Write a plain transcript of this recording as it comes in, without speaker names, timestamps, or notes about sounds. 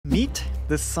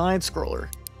the sidescroller,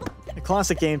 a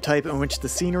classic game type in which the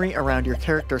scenery around your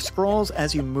character scrolls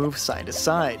as you move side to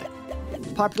side.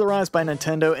 Popularized by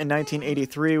Nintendo in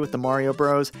 1983 with the Mario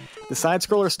Bros., the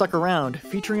sidescroller stuck around,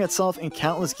 featuring itself in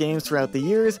countless games throughout the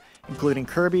years, including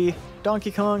Kirby,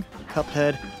 Donkey Kong,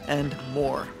 Cuphead, and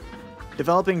more.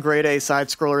 Developing grade A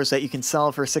side-scrollers that you can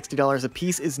sell for $60 a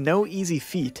piece is no easy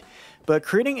feat, but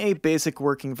creating a basic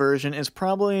working version is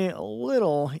probably a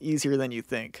little easier than you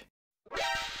think.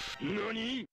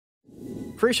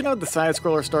 Creation of the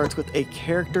side-scroller starts with a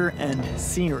character and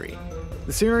scenery.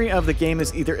 The scenery of the game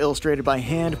is either illustrated by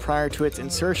hand prior to its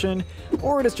insertion,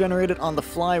 or it is generated on the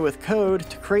fly with code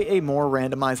to create a more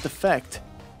randomized effect.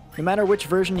 No matter which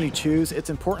version you choose,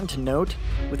 it's important to note,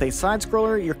 with a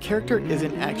side-scroller, your character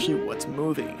isn't actually what's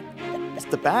moving. It's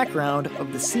the background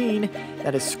of the scene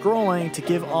that is scrolling to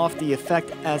give off the effect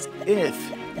as if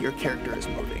your character is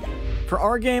moving. For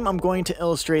our game, I'm going to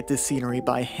illustrate this scenery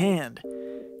by hand.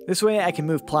 This way I can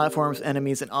move platforms,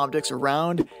 enemies, and objects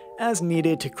around as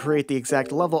needed to create the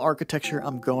exact level architecture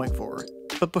I'm going for.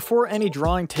 But before any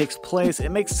drawing takes place,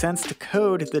 it makes sense to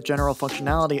code the general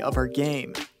functionality of our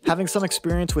game. Having some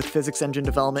experience with physics engine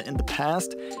development in the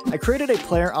past, I created a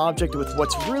player object with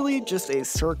what's really just a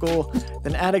circle,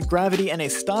 then added gravity and a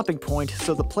stopping point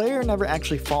so the player never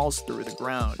actually falls through the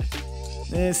ground.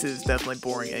 This is definitely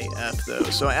boring AF though,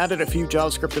 so I added a few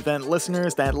JavaScript event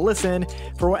listeners that listen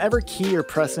for whatever key you're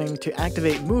pressing to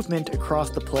activate movement across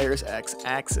the player's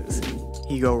x-axis.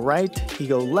 He go right, he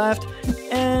go left,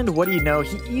 and what do you know,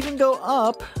 he even go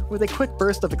up with a quick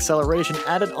burst of acceleration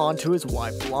added onto his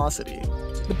y velocity.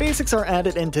 The basics are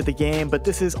added into the game, but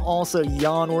this is also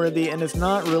yawn-worthy and is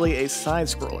not really a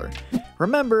side-scroller.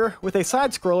 Remember, with a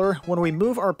side-scroller, when we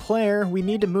move our player, we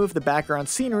need to move the background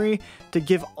scenery to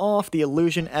give off the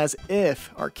illusion as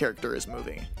if our character is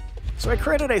moving. So I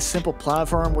created a simple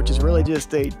platform, which is really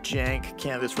just a jank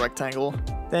canvas rectangle.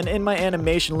 Then in my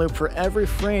animation loop for every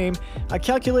frame, I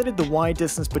calculated the y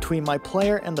distance between my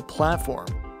player and the platform.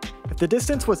 If the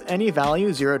distance was any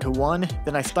value 0 to 1,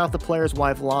 then I stopped the player's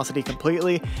y velocity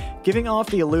completely, giving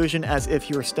off the illusion as if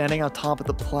he were standing on top of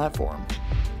the platform.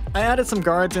 I added some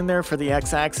guards in there for the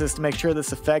x-axis to make sure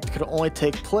this effect could only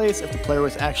take place if the player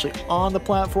was actually on the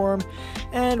platform,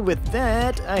 and with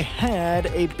that, I had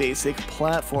a basic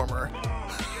platformer.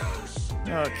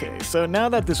 Okay, so now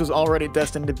that this was already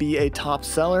destined to be a top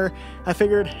seller, I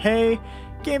figured, hey,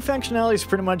 game functionality is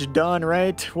pretty much done,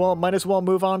 right? Well, might as well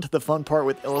move on to the fun part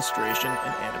with illustration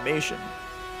and animation.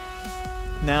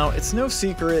 Now, it's no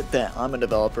secret that I'm a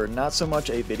developer, not so much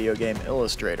a video game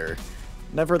illustrator.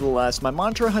 Nevertheless, my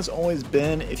mantra has always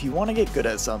been, if you want to get good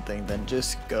at something, then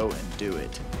just go and do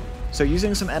it. So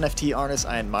using some NFT artists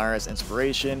I admire as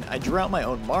inspiration, I drew out my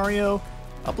own Mario,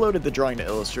 uploaded the drawing to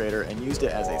Illustrator, and used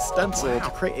it as a stencil to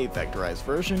create a vectorized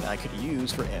version I could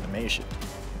use for animation.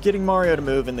 Getting Mario to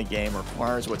move in the game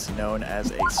requires what's known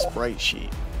as a sprite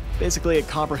sheet, basically a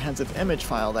comprehensive image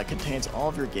file that contains all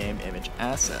of your game image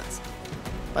assets.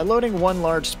 By loading one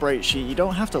large sprite sheet, you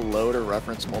don't have to load or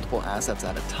reference multiple assets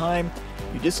at a time.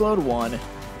 You just load one,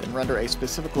 then render a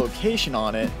specific location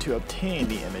on it to obtain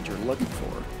the image you're looking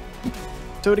for.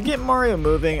 So to get Mario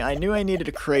moving, I knew I needed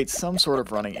to create some sort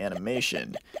of running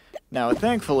animation. Now,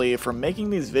 thankfully, from making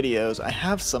these videos, I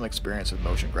have some experience with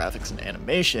motion graphics and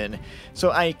animation,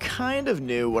 so I kind of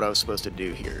knew what I was supposed to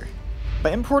do here.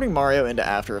 By importing Mario into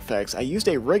After Effects, I used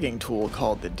a rigging tool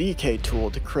called the decay tool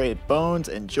to create bones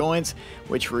and joints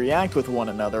which react with one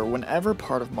another whenever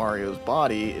part of Mario's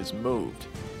body is moved.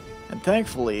 And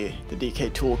thankfully, the decay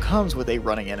tool comes with a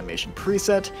running animation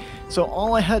preset, so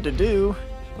all I had to do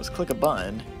was click a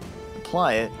button,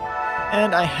 apply it,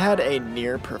 and I had a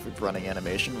near perfect running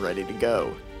animation ready to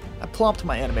go. I plopped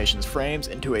my animation's frames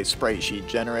into a sprite sheet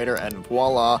generator and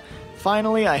voila,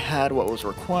 finally I had what was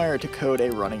required to code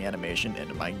a running animation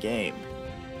into my game.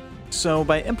 So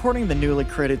by importing the newly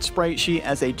created sprite sheet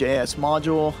as a JS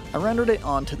module, I rendered it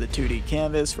onto the 2D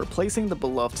canvas, replacing the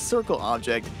beloved circle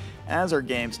object as our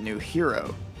game's new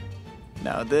hero.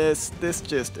 Now this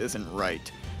just isn't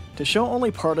right. To show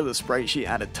only part of the sprite sheet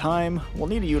at a time, we'll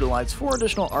need to utilize 4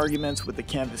 additional arguments with the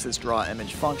canvas's draw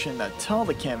image function that tell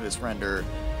the canvas renderer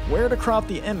where to crop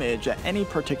the image at any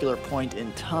particular point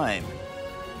in time.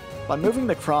 By moving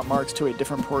the crop marks to a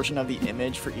different portion of the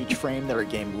image for each frame that our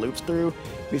game loops through,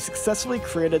 we successfully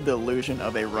created the illusion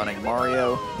of a running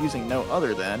Mario using no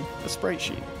other than a sprite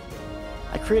sheet.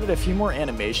 I created a few more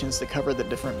animations to cover the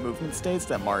different movement states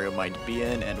that Mario might be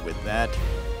in, and with that,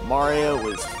 Mario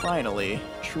was finally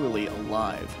truly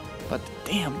alive. But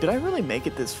damn, did I really make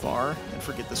it this far and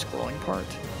forget the scrolling part?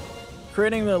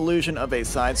 Creating the illusion of a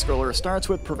side-scroller starts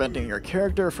with preventing your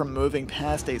character from moving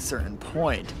past a certain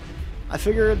point. I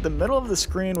figured the middle of the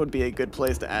screen would be a good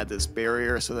place to add this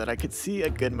barrier so that I could see a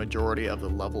good majority of the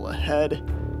level ahead.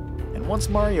 And once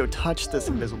Mario touched this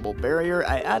invisible barrier,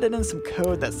 I added in some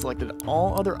code that selected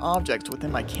all other objects within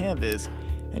my canvas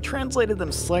and translated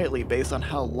them slightly based on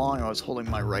how long I was holding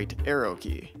my right arrow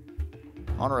key.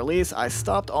 On release, I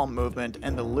stopped all movement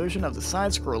and the illusion of the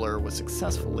side-scroller was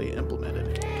successfully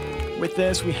implemented. With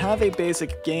this, we have a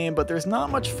basic game, but there's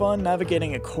not much fun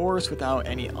navigating a course without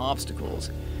any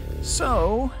obstacles.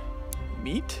 So,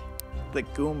 meet the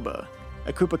Goomba,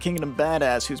 a Koopa Kingdom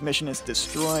badass whose mission is to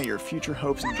destroy your future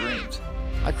hopes and dreams.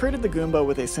 I created the Goomba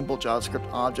with a simple JavaScript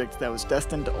object that was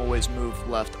destined to always move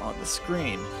left on the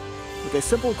screen. With a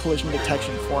simple collision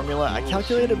detection formula, I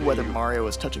calculated whether Mario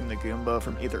was touching the Goomba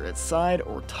from either its side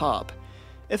or top.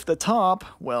 If the top,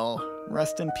 well,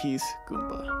 rest in peace,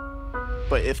 Goomba.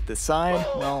 But if the side,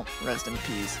 well, rest in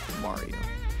peace, Mario.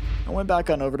 I went back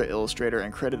on over to Illustrator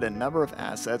and created a number of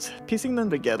assets, piecing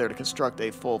them together to construct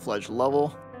a full-fledged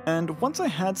level. And once I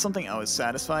had something I was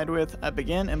satisfied with, I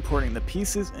began importing the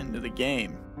pieces into the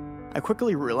game. I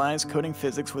quickly realized coding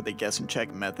physics with a guess and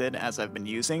check method, as I've been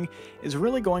using, is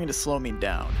really going to slow me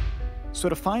down. So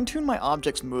to fine-tune my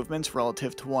object's movements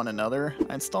relative to one another,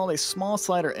 I installed a small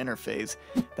slider interface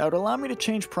that would allow me to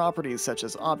change properties such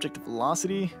as object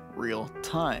velocity, real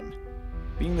time.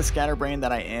 Being the scatterbrain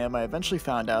that I am, I eventually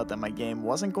found out that my game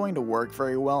wasn't going to work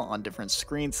very well on different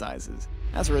screen sizes.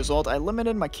 As a result, I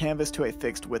limited my canvas to a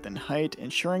fixed width and height,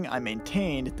 ensuring I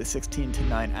maintained the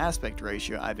 16:9 aspect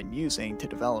ratio I've been using to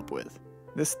develop with.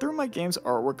 This threw my game's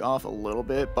artwork off a little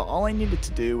bit, but all I needed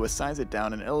to do was size it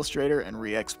down in Illustrator and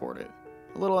re-export it.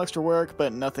 A little extra work,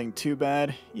 but nothing too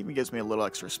bad, even gives me a little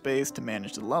extra space to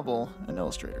manage the level in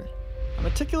Illustrator. I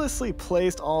meticulously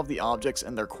placed all of the objects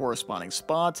in their corresponding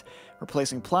spots,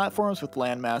 replacing platforms with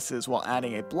landmasses while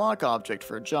adding a block object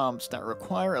for jumps that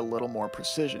require a little more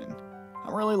precision.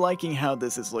 I'm really liking how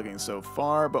this is looking so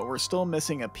far, but we're still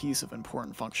missing a piece of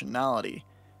important functionality: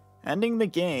 ending the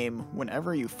game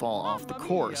whenever you fall off the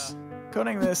course.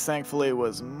 Coding this, thankfully,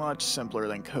 was much simpler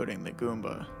than coding the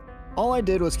Goomba. All I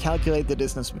did was calculate the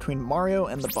distance between Mario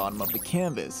and the bottom of the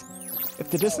canvas. If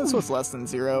the distance was less than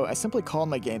 0, I simply called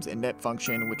my game's init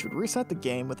function, which would reset the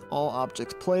game with all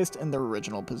objects placed in their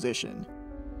original position.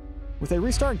 With a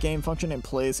restart game function in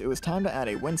place, it was time to add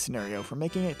a win scenario for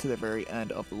making it to the very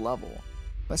end of the level.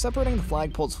 By separating the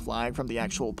flagpole's flag from the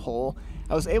actual pole,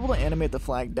 I was able to animate the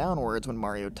flag downwards when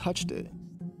Mario touched it.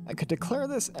 I could declare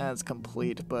this as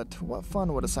complete, but what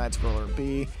fun would a side-scroller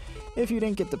be if you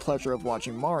didn't get the pleasure of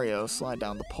watching Mario slide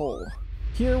down the pole?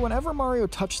 Here, whenever Mario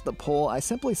touched the pole, I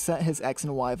simply set his X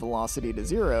and Y velocity to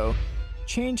 0,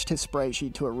 changed his sprite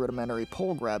sheet to a rudimentary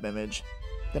pole grab image,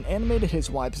 then animated his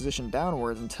Y position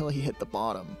downwards until he hit the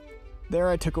bottom. There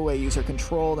I took away user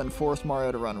control, then forced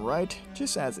Mario to run right,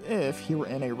 just as if he were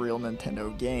in a real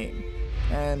Nintendo game.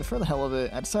 And for the hell of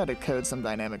it, I decided to code some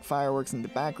dynamic fireworks in the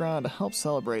background to help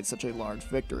celebrate such a large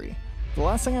victory. The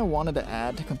last thing I wanted to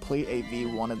add to complete a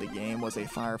V1 of the game was a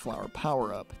Fire Flower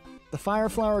power-up. The Fire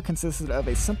Flower consisted of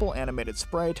a simple animated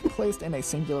sprite placed in a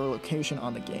singular location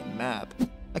on the game map.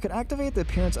 I could activate the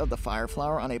appearance of the Fire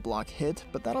Flower on a block hit,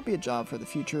 but that'll be a job for the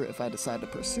future if I decide to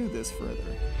pursue this further.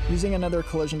 Using another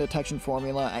collision detection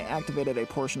formula, I activated a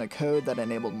portion of code that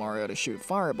enabled Mario to shoot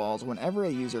fireballs whenever a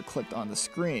user clicked on the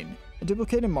screen. I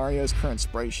duplicated Mario's current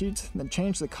sprite sheets, then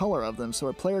changed the color of them so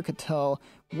a player could tell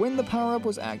when the power-up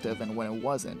was active and when it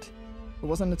wasn't. It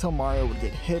wasn't until Mario would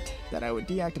get hit that I would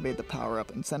deactivate the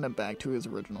power-up and send him back to his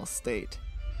original state.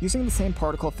 Using the same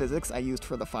particle physics I used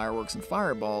for the fireworks and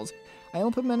fireballs, I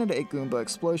implemented a Goomba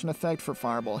explosion effect for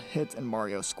fireball hits and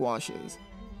Mario squashes.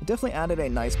 It definitely added a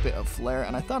nice bit of flair,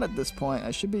 and I thought at this point I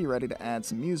should be ready to add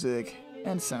some music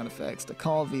and sound effects to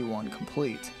call V1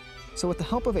 complete. So with the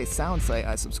help of a sound site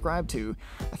I subscribed to,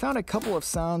 I found a couple of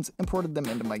sounds, imported them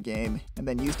into my game, and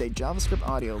then used a JavaScript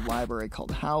audio library called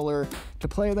Howler to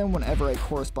play them whenever a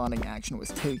corresponding action was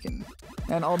taken.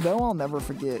 And although I'll never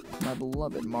forget my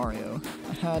beloved Mario,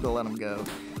 I had to let him go,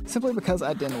 simply because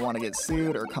I didn't want to get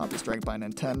sued or copy strike by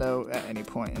Nintendo at any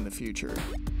point in the future.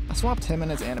 I swapped him and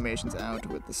his animations out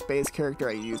with the space character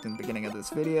I used in the beginning of this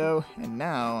video, and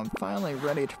now I'm finally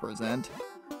ready to present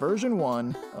version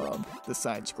 1 of the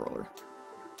side-scroller.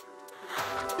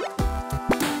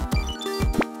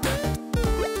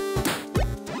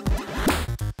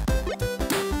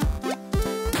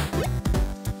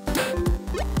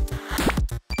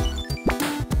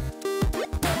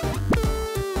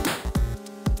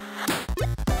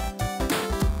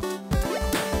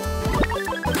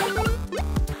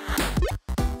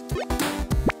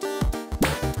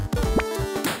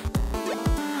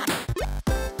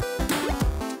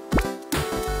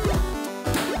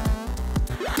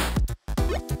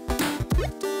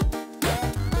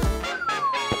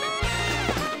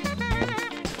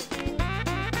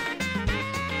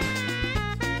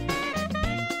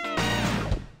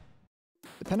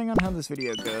 depending on how this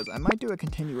video goes, I might do a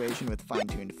continuation with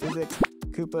fine-tuned physics,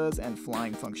 Koopas, and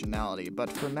flying functionality, but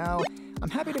for now, I'm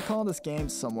happy to call this game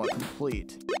somewhat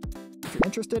complete. If you're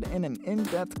interested in an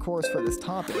in-depth course for this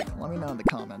topic, let me know in the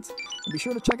comments. And be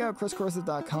sure to check out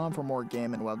chriscourses.com for more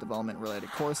game and web development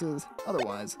related courses.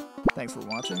 Otherwise, thanks for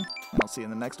watching, and I'll see you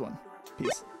in the next one.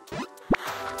 Peace.